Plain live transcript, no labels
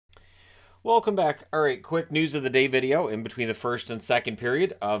Welcome back. All right, quick news of the day video in between the first and second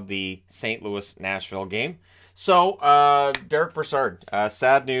period of the St. Louis-Nashville game. So, Derek Brassard,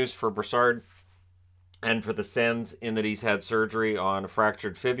 sad news for Brassard and for the Sens in that he's had surgery on a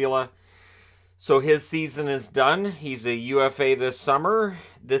fractured fibula. So his season is done. He's a UFA this summer.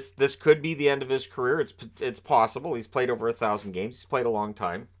 This could be the end of his career. It's possible. He's played over 1,000 games. He's played a long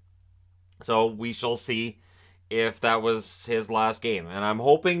time. So we shall see if that was his last game. And I'm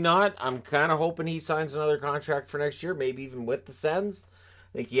hoping not. I'm kind of hoping he signs another contract for next year, maybe even with the Sens.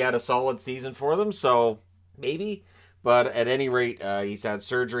 I think he had a solid season for them, so maybe. But at any rate, he's had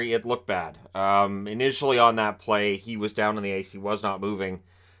surgery. It looked bad. Initially on that play, he was down on the ice. He was not moving.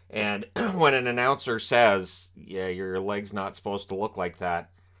 And when an announcer says, yeah, your leg's not supposed to look like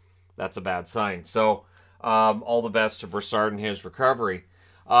that, that's a bad sign. So all the best to Brassard in his recovery.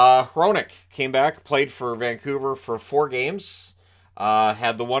 Hronek came back, played for Vancouver for 4 games,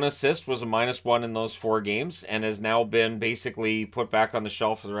 had the 1 assist, was a -1 in those 4 games, and has now been basically put back on the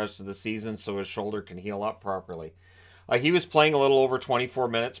shelf for the rest of the season so his shoulder can heal up properly. He was playing a little over 24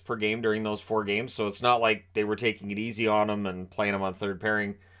 minutes per game during those 4 games, so it's not like they were taking it easy on him and playing him on third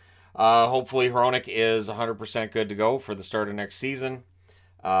pairing. Hopefully Hronek is 100% good to go for the start of next season.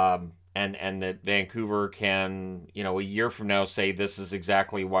 And that Vancouver can, a year from now say this is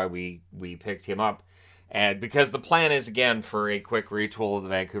exactly why we picked him up. And because the plan is, again, for a quick retool of the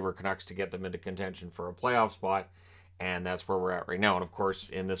Vancouver Canucks to get them into contention for a playoff spot. And that's where we're at right now. And, of course,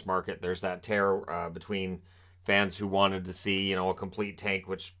 in this market, there's that tear between fans who wanted to see, a complete tank,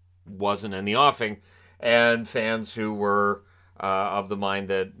 which wasn't in the offing, and fans who were of the mind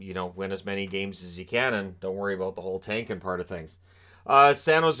that, win as many games as you can and don't worry about the whole tanking part of things.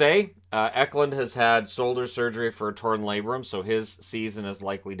 San Jose, Eklund has had shoulder surgery for a torn labrum, so his season is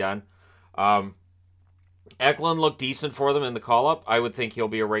likely done. Eklund looked decent for them in the call-up. I would think he'll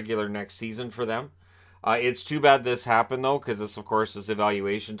be a regular next season for them. It's too bad this happened, though, because this, of course, is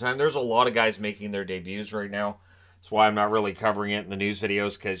evaluation time. There's a lot of guys making their debuts right now. That's why I'm not really covering it in the news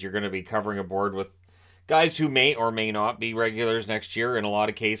videos, because you're going to be covering a board with guys who may or may not be regulars next year. In a lot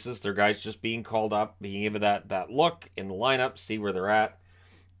of cases, they're guys just being called up, being given that look in the lineup, see where they're at.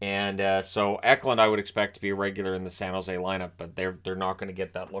 And so Eklund, I would expect to be a regular in the San Jose lineup, but they're not going to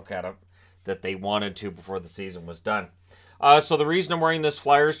get that look at him that they wanted to before the season was done. So the reason I'm wearing this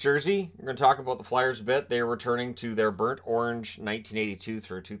Flyers jersey, we're going to talk about the Flyers a bit. They're returning to their burnt orange 1982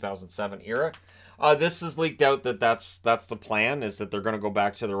 through 2007 era. This is leaked out that that's the plan, is that they're going to go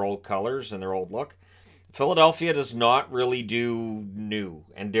back to their old colors and their old look. Philadelphia does not really do new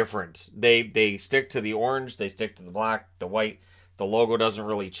and different. They stick to the orange, they stick to the black, the white. The logo doesn't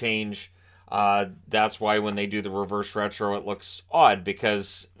really change. That's why when they do the reverse retro, it looks odd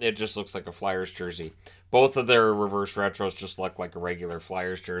because it just looks like a Flyers jersey. Both of their reverse retros just look like a regular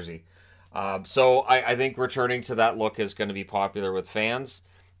Flyers jersey. So I think returning to that look is going to be popular with fans.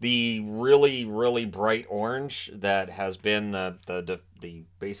 The really, really bright orange that has been the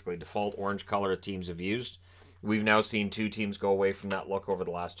basically default orange color teams have used. We've now seen 2 teams go away from that look over the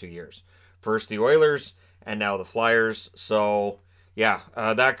last 2 years. First the Oilers and now the Flyers. So yeah,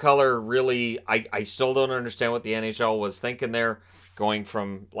 that color really, I still don't understand what the NHL was thinking there, going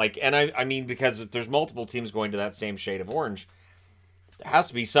from and I mean, because if there's multiple teams going to that same shade of orange, there has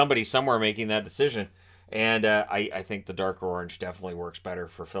to be somebody somewhere making that decision. And I think the darker orange definitely works better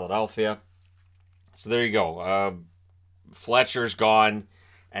for Philadelphia. So there you go. Fletcher's gone,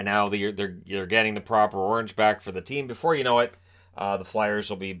 and now they're getting the proper orange back for the team. Before you know it, the Flyers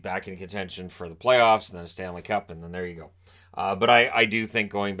will be back in contention for the playoffs and then a Stanley Cup, and then there you go. But I do think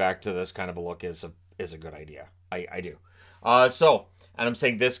going back to this kind of a look is a good idea. I do. And I'm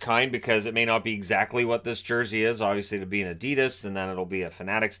saying this kind because it may not be exactly what this jersey is. Obviously, it'll be an Adidas, and then it'll be a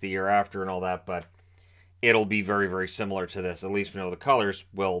Fanatics the year after and all that, but it'll be very, very similar to this. At least we know the colors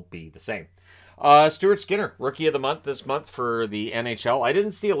will be the same. Stuart Skinner, Rookie of the Month this month for the NHL. I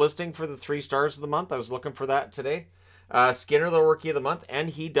didn't see a listing for the 3 stars of the month. I was looking for that today. Skinner, the Rookie of the Month,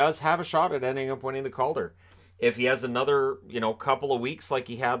 and he does have a shot at ending up winning the Calder. If he has another, couple of weeks like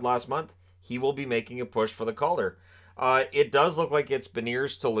he had last month, he will be making a push for the Calder. It does look like it's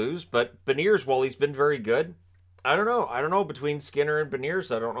Beniers to lose, but Beniers, while he's been very good, I don't know. Between Skinner and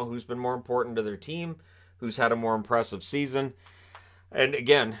Beniers, I don't know who's been more important to their team, who's had a more impressive season. And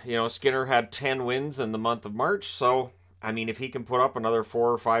again, Skinner had 10 wins in the month of March. So, I mean, if he can put up another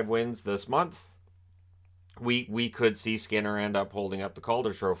 4 or 5 wins this month, we could see Skinner end up holding up the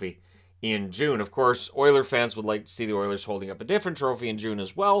Calder Trophy in June. Of course, Oiler fans would like to see the Oilers holding up a different trophy in June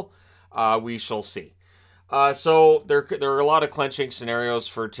as well. We shall see. So there are a lot of clinching scenarios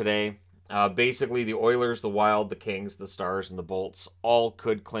for today. Basically, the Oilers, the Wild, the Kings, the Stars, and the Bolts all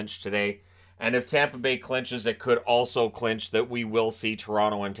could clinch today. And if Tampa Bay clinches, it could also clinch that we will see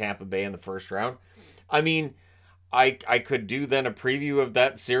Toronto and Tampa Bay in the first round. I mean, I could do then a preview of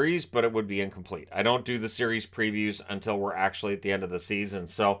that series, but it would be incomplete. I don't do the series previews until we're actually at the end of the season.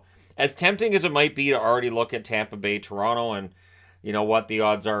 So as tempting as it might be to already look at Tampa Bay, Toronto, and you know what the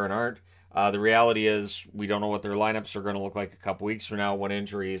odds are and aren't, the reality is we don't know what their lineups are going to look like a couple weeks from now, what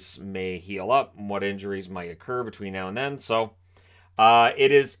injuries may heal up, and what injuries might occur between now and then. So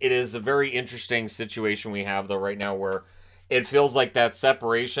it is a very interesting situation we have though right now, where it feels like that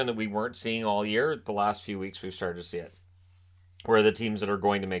separation that we weren't seeing all year. The last few weeks we've started to see it, where the teams that are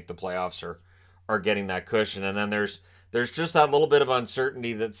going to make the playoffs are getting that cushion, and then there's just that little bit of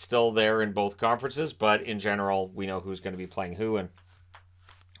uncertainty that's still there in both conferences. But in general, we know who's going to be playing who and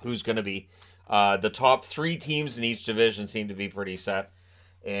who's going to be the top 3 teams in each division seem to be pretty set.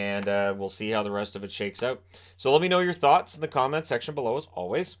 And we'll see how the rest of it shakes out. So let me know your thoughts in the comment section below, as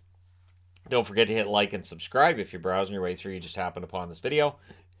always. Don't forget to hit like and subscribe if you're browsing your way through, you just happened upon this video.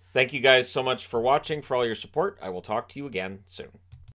 Thank you guys so much for watching, for all your support. I will talk to you again soon.